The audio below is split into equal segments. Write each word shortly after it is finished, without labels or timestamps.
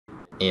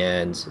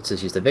and it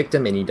says he's the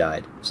victim and he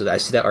died. So I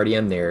see that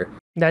RDM there.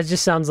 That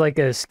just sounds like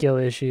a skill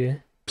issue.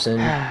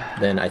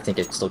 Then I think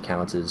it still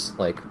counts as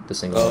like the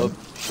single one.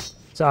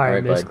 Sorry,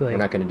 All right, bud, we're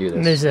not gonna do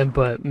this.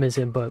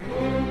 Misinput.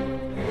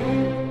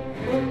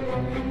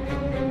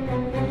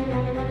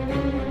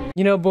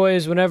 You know,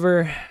 boys,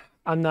 whenever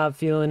I'm not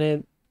feeling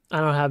it, I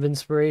don't have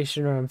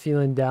inspiration, or I'm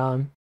feeling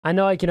down, I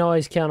know I can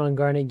always count on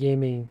Garnet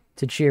Gaming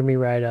to cheer me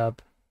right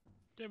up.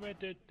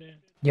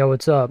 Yo,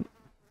 what's up?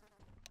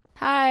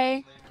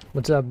 Hi.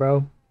 What's up,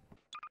 bro?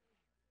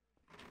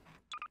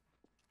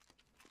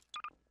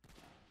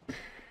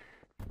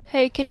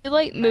 Hey, can you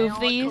like move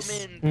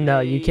these? No,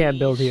 you can't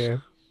build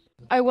here.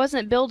 I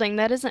wasn't building,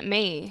 that isn't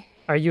me.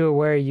 Are you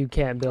aware you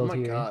can't build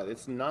here? Oh my god,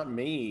 it's not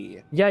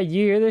me. Yeah,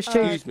 you hear this chick?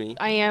 Excuse me.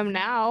 I am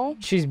now.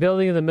 She's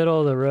building in the middle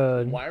of the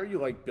road. Why are you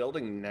like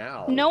building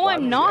now? No, Why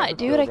I'm would you not, ever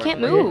dude. build I right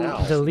can't right move.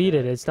 now? Delete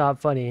it, it's not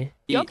funny.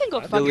 Y'all can go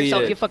fuck Delete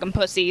yourself, it. you fucking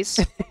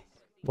pussies.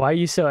 Why are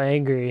you so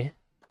angry?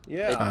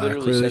 Yeah.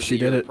 Literally clearly says she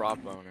that you're did a it. prop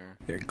owner.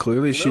 Yeah,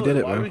 clearly she Lily, did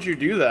it, why man. would you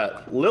do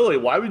that? Lily,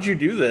 why would you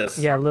do this?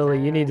 Yeah,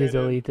 Lily, you need to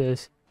delete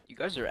this. You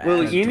guys are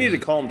Lily, ass. you need to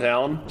calm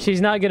down.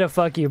 She's not gonna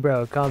fuck you,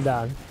 bro. Calm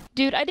down.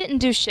 Dude, I didn't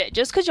do shit.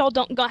 Just cause y'all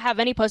don't have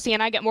any pussy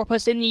and I get more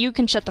pussy than you,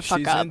 can shut the fuck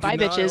She's up. in Bye,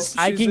 denial. bitches.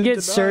 I She's can in get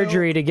denial.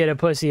 surgery to get a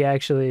pussy,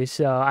 actually,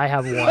 so I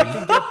have I one.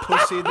 can get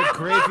pussy. The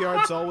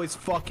graveyard's always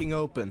fucking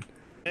open.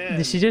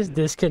 Did she just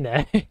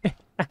disconnect?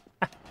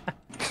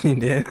 He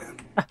did.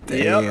 Yep.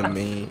 Damn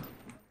me.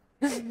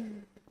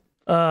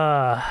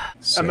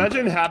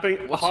 Imagine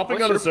hopping what's on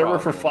a your server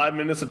for problem? 5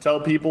 minutes to tell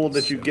people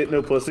that you get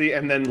no pussy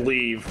and then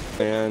leave.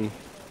 Man.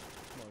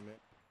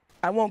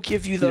 I won't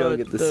give you don't the,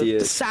 get to see the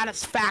it.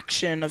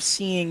 satisfaction of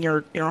seeing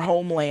your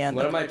homeland.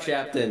 What am I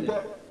trapped in?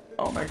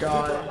 Oh my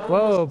god.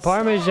 Whoa,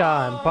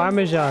 Parmesan,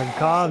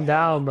 calm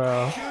down,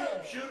 bro.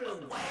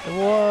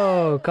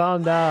 Whoa,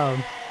 calm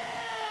down.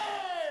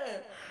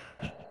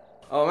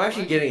 Oh, I'm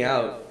actually getting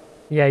out.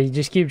 Yeah, you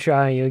just keep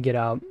trying, you'll get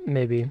out,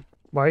 maybe.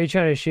 Why are you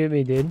trying to shoot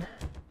me, dude?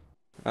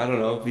 I don't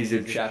know if he's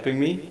trapping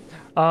me.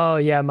 Oh,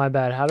 yeah, my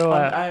bad. How do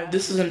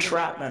This is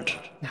entrapment.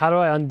 how do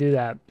I undo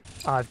that?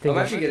 Oh, I think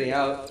I'm actually getting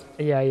out.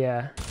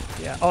 yeah.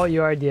 Oh,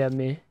 you already DM'd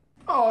me.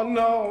 Oh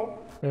no.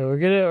 Wait, we're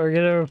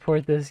gonna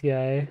report this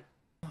guy.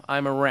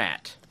 I'm a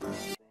rat.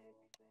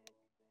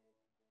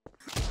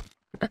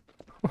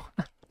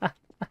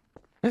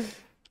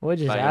 What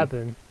just Fine.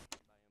 happened?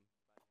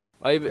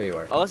 There you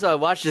are. Also, I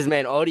watched this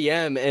man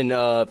ODM in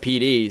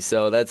PD,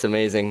 so that's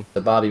amazing.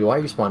 But Bobby, why are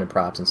you spawning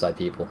props inside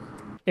people?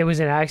 It was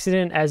an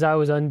accident. As I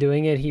was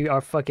undoing it, he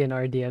fucking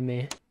RDM'd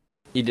me.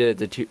 He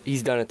did it to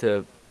he's done it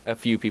to a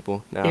few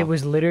people now. It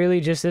was literally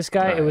just this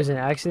guy. It Alright. was an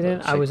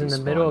accident. I was in the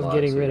Check middle these of spawn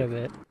getting logs rid here. of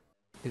it.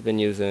 He's been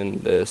using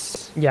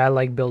this. Yeah, I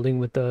like building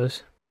with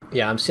those.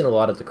 Yeah, I'm seeing a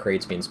lot of the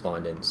crates being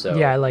spawned in. So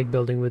Yeah, I like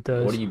building with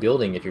those. what are you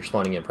building if you're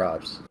spawning in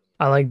props?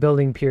 I like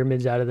building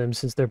pyramids out of them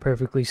since they're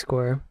perfectly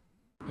square.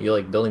 You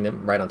like building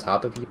them right on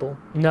top of people?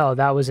 No,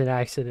 that was an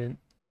accident.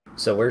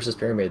 So where's this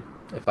pyramid?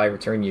 If I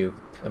return you,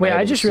 am Wait, able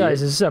I to just see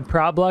realized, it? is this a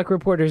prop block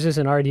report or is this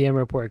an RDM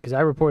report? Because I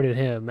reported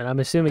him, and I'm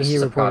assuming This he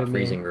is a prop reported me.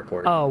 freezing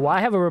report. Oh, well,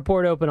 I have a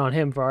report open on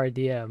him for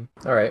RDM.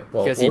 All right,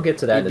 well, Because we'll he- get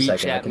to that in he a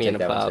second. I beat-chat can me take in a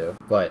that one pop. too.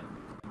 But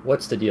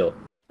what's the deal?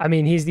 I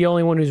mean, he's the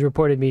only one who's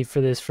reported me for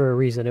this for a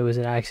reason. It was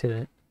an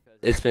accident.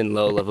 It's been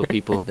low-level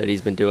people that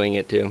he's been doing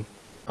it to.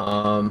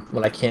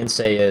 What I can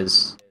say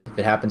is, if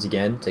it happens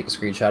again, take a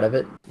screenshot of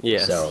it.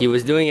 Yes, So- he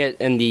was doing it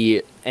in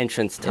the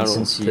entrance tunnel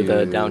since to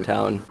the you-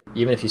 downtown.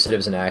 Even if you said it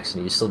was an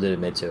accident, you still did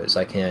admit to it, so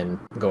I can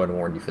go ahead and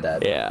warn you for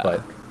that. Yeah.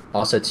 But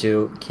also,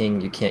 too,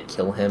 King, you can't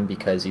kill him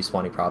because he's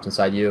spawning props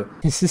inside you.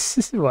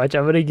 Watch,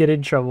 I'm gonna get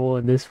in trouble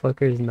and this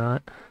fucker's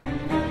not.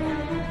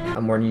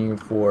 I'm warning you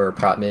for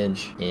Prop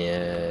Minge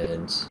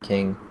and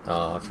King.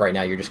 For right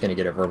now, you're just gonna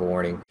get a verbal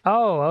warning.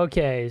 Oh,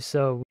 okay.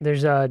 So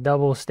there's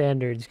double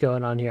standards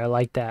going on here. I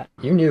like that.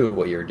 You knew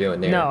what you were doing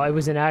there. No, it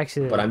was an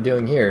accident. What I'm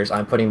doing here is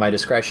I'm putting my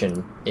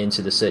discretion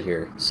into the sit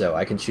here, so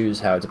I can choose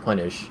how to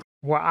punish.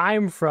 Where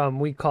I'm from,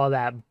 we call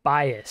that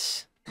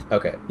bias.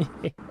 Okay.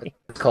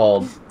 It's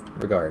called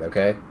regard,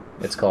 okay?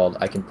 It's called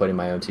I can put in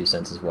my own 2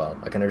 cents as well.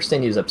 I can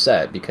understand he was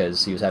upset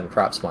because he was having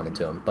props spawned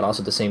into him, but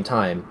also at the same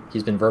time,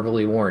 he's been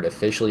verbally warned,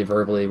 officially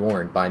verbally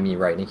warned by me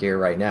right here,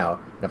 right now.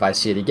 And if I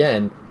see it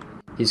again,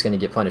 he's going to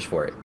get punished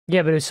for it.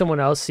 Yeah, but if someone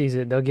else sees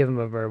it, they'll give him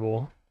a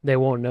verbal. They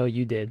won't know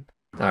you did.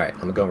 Alright, I'm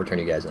going to go and return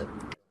you guys in.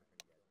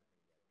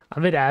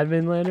 I'm in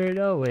admin land right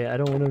now. Wait, I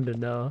don't want him to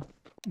know.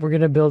 We're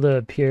gonna build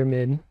a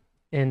pyramid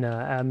in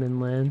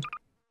admin land.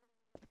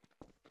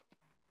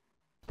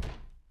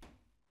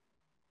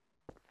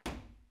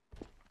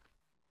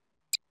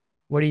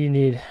 What do you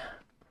need?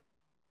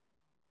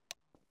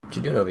 What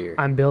you doing over here?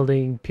 I'm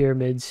building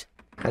pyramids.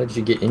 How did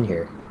you get in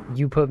here?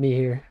 You put me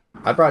here.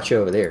 I brought you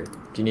over there. Do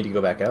you need to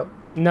go back out?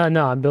 No,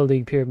 I'm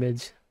building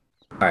pyramids.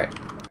 Alright.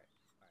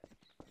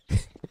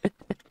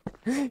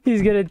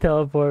 He's gonna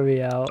teleport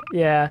me out.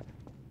 Yeah.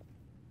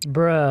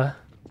 Bruh.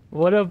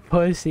 What a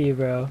pussy,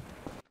 bro.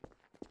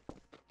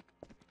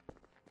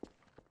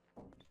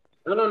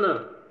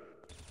 No.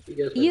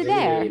 You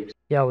there?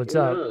 Yo, what's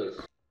up?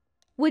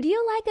 Would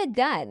you like a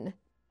gun?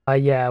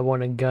 Yeah, I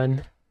want a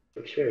gun.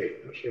 I'm sure a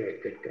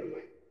good gun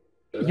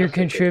might. You're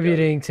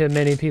contributing to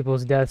many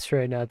people's deaths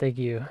right now. Thank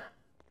you.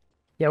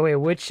 Yeah, wait,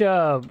 who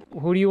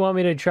do you want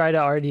me to try to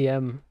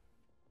RDM?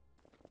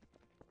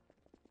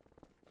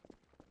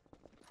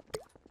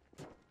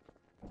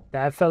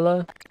 That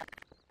fella?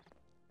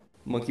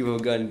 Monkey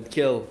with a gun.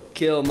 Kill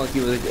monkey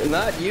with a gun.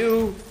 Not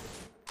you.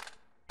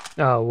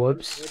 Oh,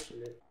 whoops.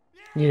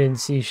 You didn't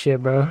see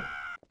shit, bro.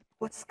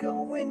 What's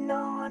going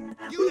on?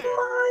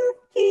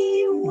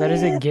 That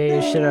is the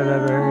gayest shit I've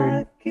ever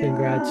heard.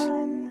 Congrats.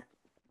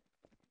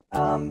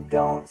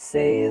 Don't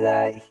say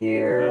that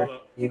here.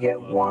 You get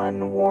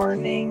one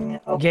warning.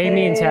 Okay, Gay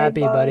means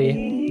happy,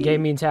 buddy. Gay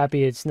means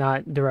happy. It's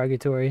not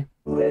derogatory.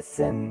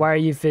 Listen. Why are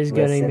you fizz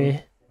gunning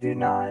me? Do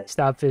not.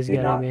 Stop fizz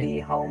gunning me.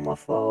 Be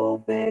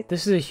homophobic.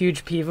 This is a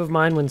huge peeve of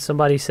mine when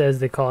somebody says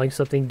that calling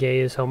something gay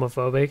is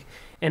homophobic.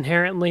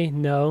 Inherently,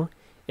 no.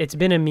 It's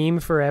been a meme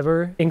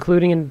forever,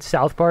 including in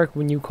South Park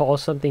when you call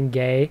something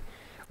gay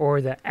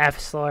or the F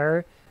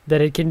slur,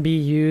 that it can be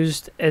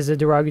used as a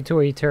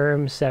derogatory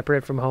term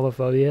separate from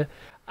homophobia.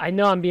 I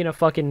know I'm being a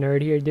fucking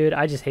nerd here, dude.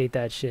 I just hate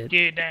that shit.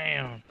 Get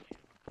down.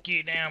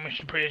 Get down,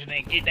 Mr.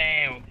 President. Get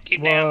down.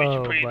 Get Whoa, down,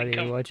 Mr. President. buddy,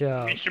 Come. watch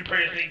out. Mr.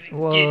 President.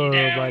 Whoa, Get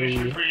down, buddy.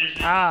 Mr.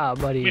 President. Ah,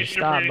 buddy, Mr.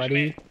 stop, President.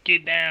 buddy.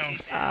 Get down.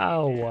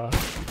 Ow.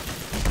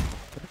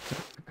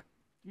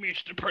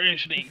 Mr.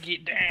 President,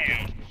 get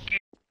down.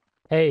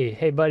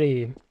 Hey,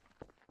 buddy.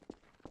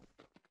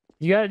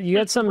 You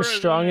got something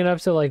strong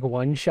enough to like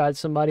one-shot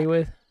somebody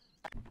with?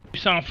 You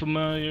sound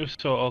familiar,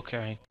 so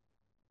okay.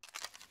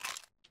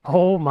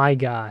 Oh my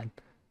god.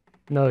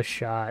 No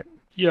shot.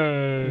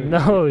 Yeah.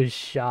 No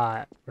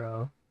shot,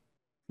 bro.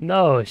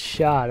 No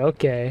shot,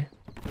 okay.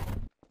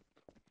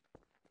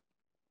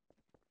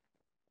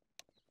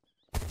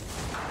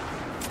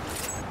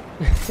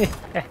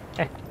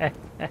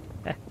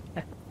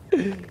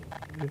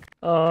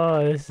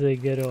 Oh, this is a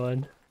good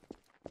one.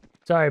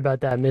 Sorry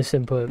about that,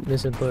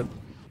 misinput.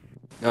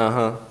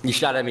 Uh-huh. You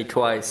shot at me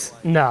twice.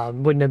 No,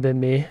 wouldn't have been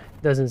me.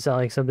 Doesn't sound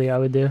like something I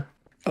would do.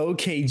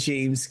 Okay,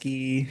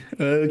 Jameski.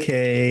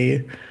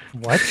 Okay.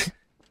 What?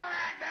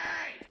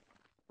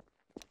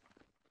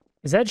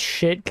 Is that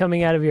shit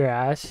coming out of your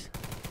ass?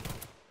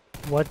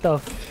 What the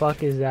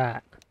fuck is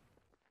that?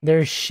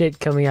 There's shit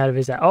coming out of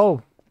his ass.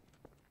 Oh!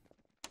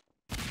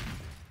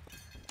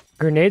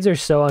 Grenades are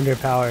so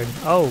underpowered.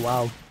 Oh,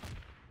 wow.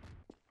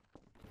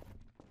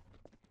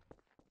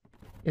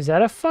 Is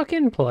that a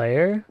fucking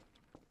player?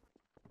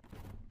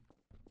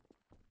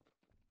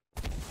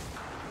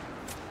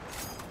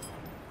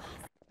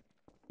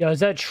 Yo, is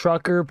that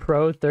Trucker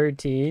Pro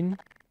 13?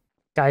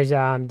 Guys,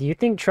 do you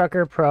think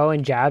Trucker Pro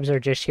and Jabs are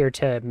just here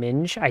to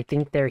minge? I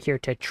think they're here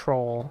to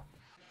troll.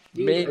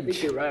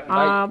 Minge. We're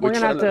gonna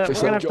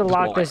have to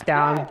lock this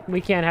down.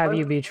 We can't have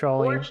you be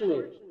trolling.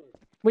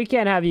 We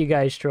can't have you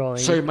guys trolling.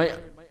 Sorry, mate.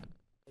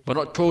 We're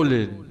not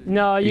trolling.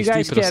 No, you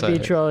guys stupid can't be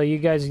aside. trolling. You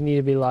guys need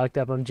to be locked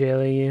up. I'm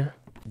jailing you.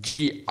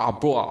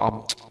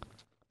 Bro,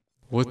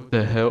 what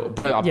the hell?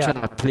 Bro, I'm Yeah.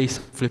 trying to play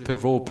some flipping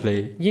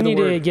roleplay. You need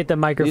to get the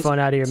microphone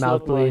out of your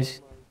mouth,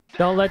 please.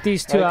 Don't let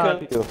these two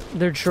out.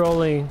 They're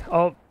trolling.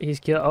 Oh, he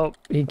killed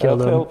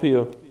him. help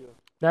you.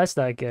 That's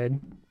not good.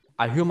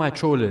 Who am I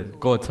trolling?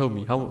 Go on, tell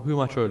me. Who am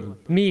I trolling?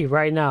 Me,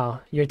 right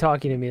now. You're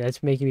talking to me.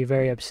 That's making me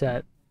very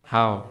upset.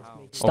 How?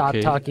 Stop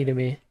Okay. talking to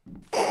me.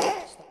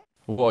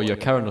 What, you're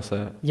Karen or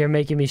something? You're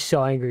making me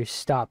so angry.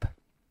 Stop.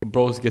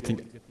 Bro's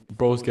getting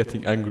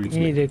angry. You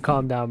need to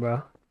calm down,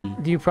 bro.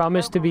 Do you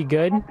promise to be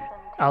good?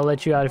 I'll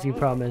let you out if you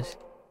promise.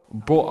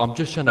 Bro, I'm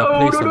just trying to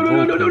play some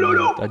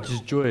roleplay. I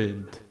just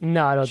joined.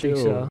 No, I don't think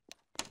so.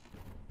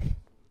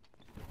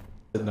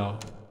 No.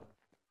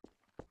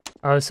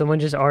 Oh, someone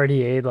just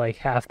RDA'd like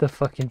half the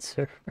fucking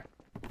server.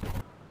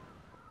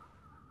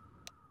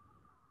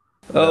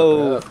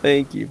 Oh,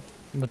 thank you.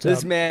 What's This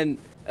up? man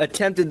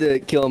attempted to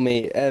kill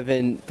me.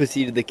 Evan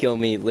proceeded to kill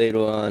me later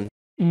on.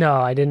 No,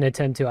 I didn't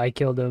attempt to. I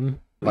killed him.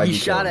 He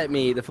shot at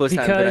me the first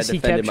time that I Because he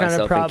defended kept trying to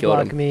myself and prop killed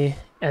block him. me,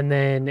 and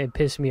then it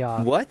pissed me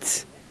off.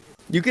 What?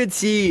 You could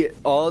see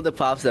all the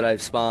props that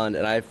I've spawned,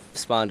 and I've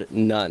spawned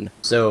none.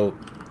 So,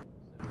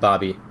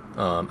 Bobby,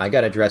 I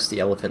gotta address the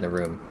elephant in the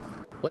room.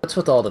 What's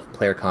with all the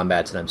player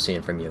combats that I'm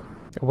seeing from you?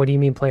 What do you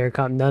mean player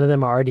comp? None of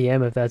them are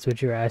RDM if that's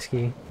what you're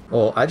asking.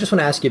 Well, I just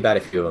want to ask you about a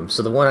few of them.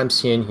 So the one I'm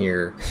seeing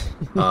here,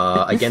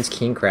 against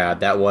King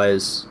Crab,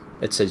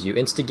 it says you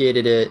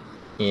instigated it,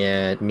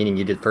 and meaning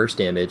you did first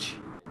damage,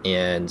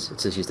 and it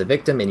says he's the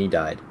victim and he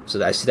died.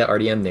 So I see that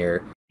RDM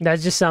there. That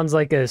just sounds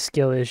like a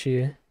skill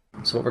issue.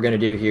 So what we're going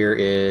to do here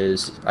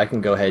is I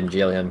can go ahead and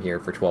jail him here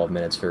for 12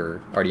 minutes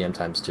for RDM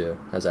times 2.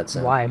 How's that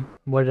sound? Why?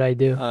 What did I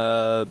do?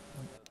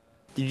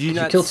 Did you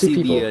not killed 2 see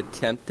people. the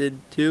attempted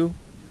to?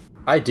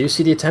 I do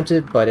see the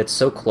attempted, but it's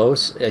so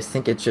close. I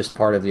think it's just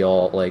part of the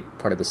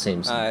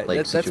same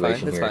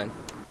situation that's here. fine.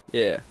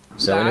 Yeah.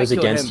 So Nah, it was I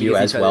killed against him you because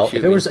he as tried to well. shoot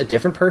If it me. was a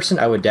different person,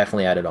 I would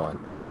definitely add it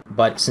on.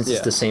 But since Yeah.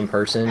 it's the same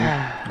person,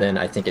 then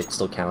I think it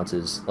still counts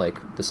as like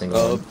the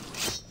single one.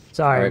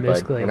 Sorry, Alright,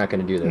 bud, misclick. we're not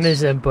gonna do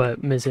this.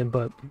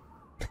 Misinput.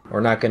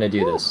 We're not gonna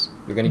do this.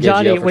 You're gonna get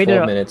Johnny, jail for wait, 12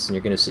 no. minutes and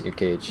you're gonna sit in your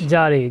cage.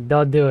 Johnny,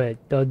 don't do it.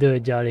 Don't do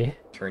it, Johnny.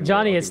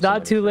 Johnny, it's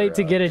not too late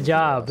to get a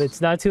job.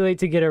 It's not too late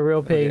to get a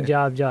real paying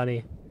job,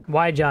 Johnny.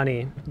 Why,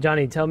 Johnny?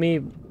 Johnny, tell me,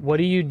 what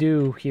do you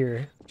do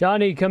here?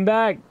 Johnny, come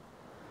back.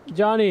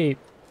 Johnny.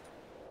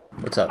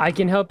 What's up? I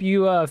can help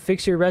you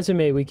fix your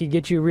resume. We could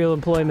get you real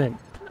employment.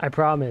 I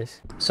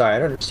promise. Sorry, I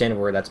don't understand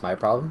where that's my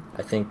problem.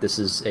 I think this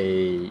is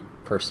a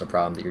personal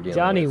problem that you're dealing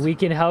Johnny, with. we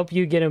can help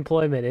you get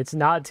employment. It's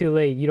not too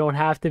late. You don't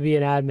have to be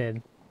an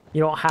admin.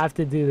 You don't have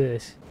to do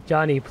this.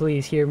 Johnny,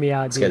 please hear me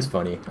out, This dude. guy's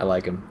funny. I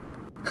like him.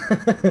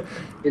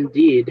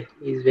 Indeed,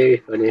 he's very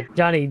funny.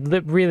 Johnny,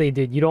 really,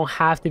 dude, you don't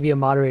have to be a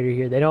moderator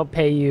here. They don't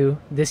pay you.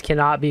 This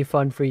cannot be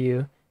fun for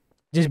you.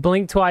 Just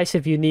blink twice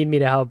if you need me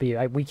to help you.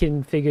 We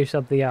can figure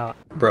something out.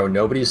 Bro,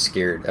 nobody's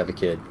scared of a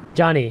kid.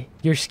 Johnny,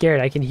 you're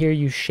scared. I can hear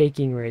you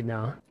shaking right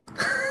now.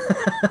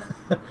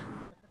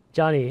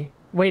 Johnny,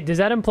 wait, does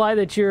that imply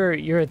that you're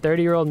a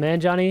 30-year-old man,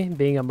 Johnny,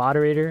 being a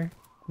moderator?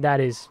 That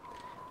is...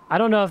 I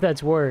don't know if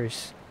that's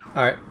worse.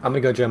 Alright, I'm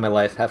gonna go join my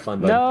life. Have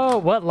fun, bud. No,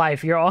 what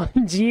life? You're on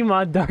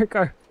GMod Dark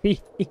RP.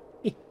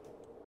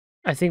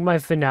 I think my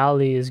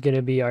finale is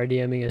gonna be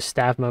RDMing a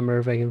staff member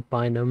if I can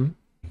find him.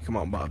 Come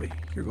on, Bobby.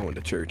 You're going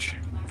to church.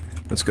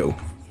 Let's go.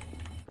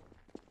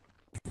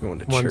 You're going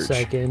to church. 1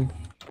 second.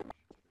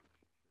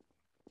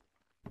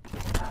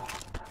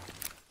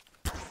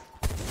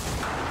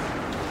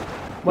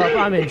 Well,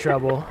 I'm in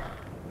trouble.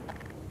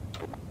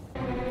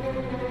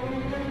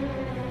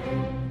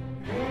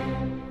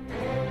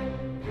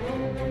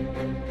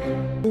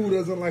 Who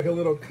doesn't like a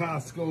little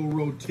Costco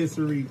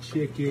rotisserie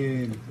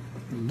chicken?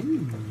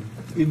 Ooh,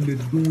 in the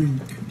doink.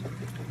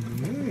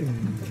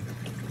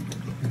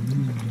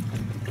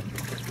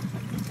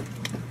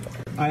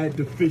 I had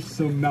to fish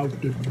some out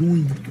the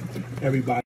doink, everybody.